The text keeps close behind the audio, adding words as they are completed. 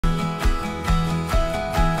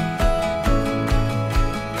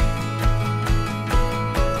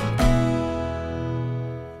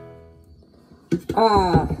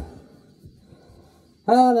Hello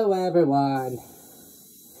everyone.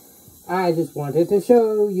 I just wanted to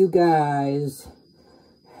show you guys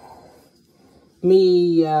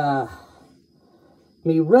me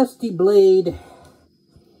rusty blade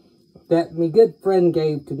that me good friend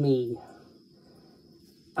gave to me.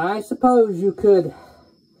 I suppose you could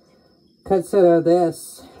consider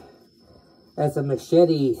this as a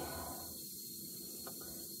machete.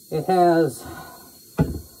 It has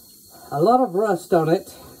a lot of rust on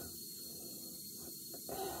it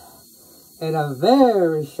and a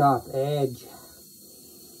very sharp edge.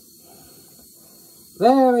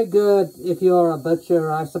 Very good if you're a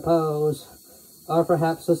butcher, I suppose, or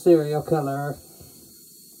perhaps a serial killer.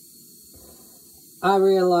 I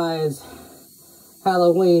realize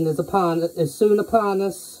Halloween is soon upon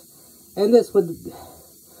us, and this would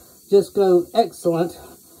just go excellent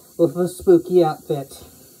with a spooky outfit.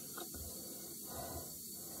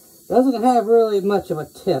 Doesn't have really much of a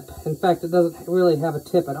tip. In fact, it doesn't really have a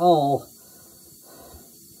tip at all.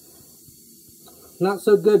 Not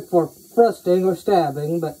so good for thrusting or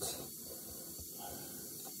stabbing, but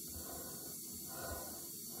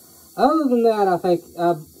other than that, I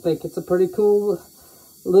think it's a pretty cool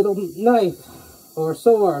little knife or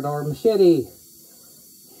sword or machete.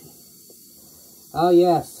 Oh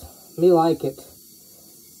yes, me like it.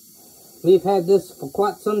 We've had this for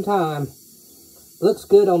quite some time. Looks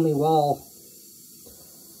good on me wall.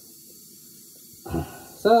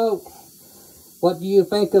 So, what do you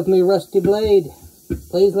think of me rusty blade?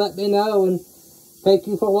 Please let me know, and thank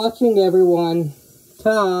you for watching, everyone.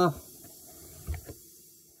 Ta!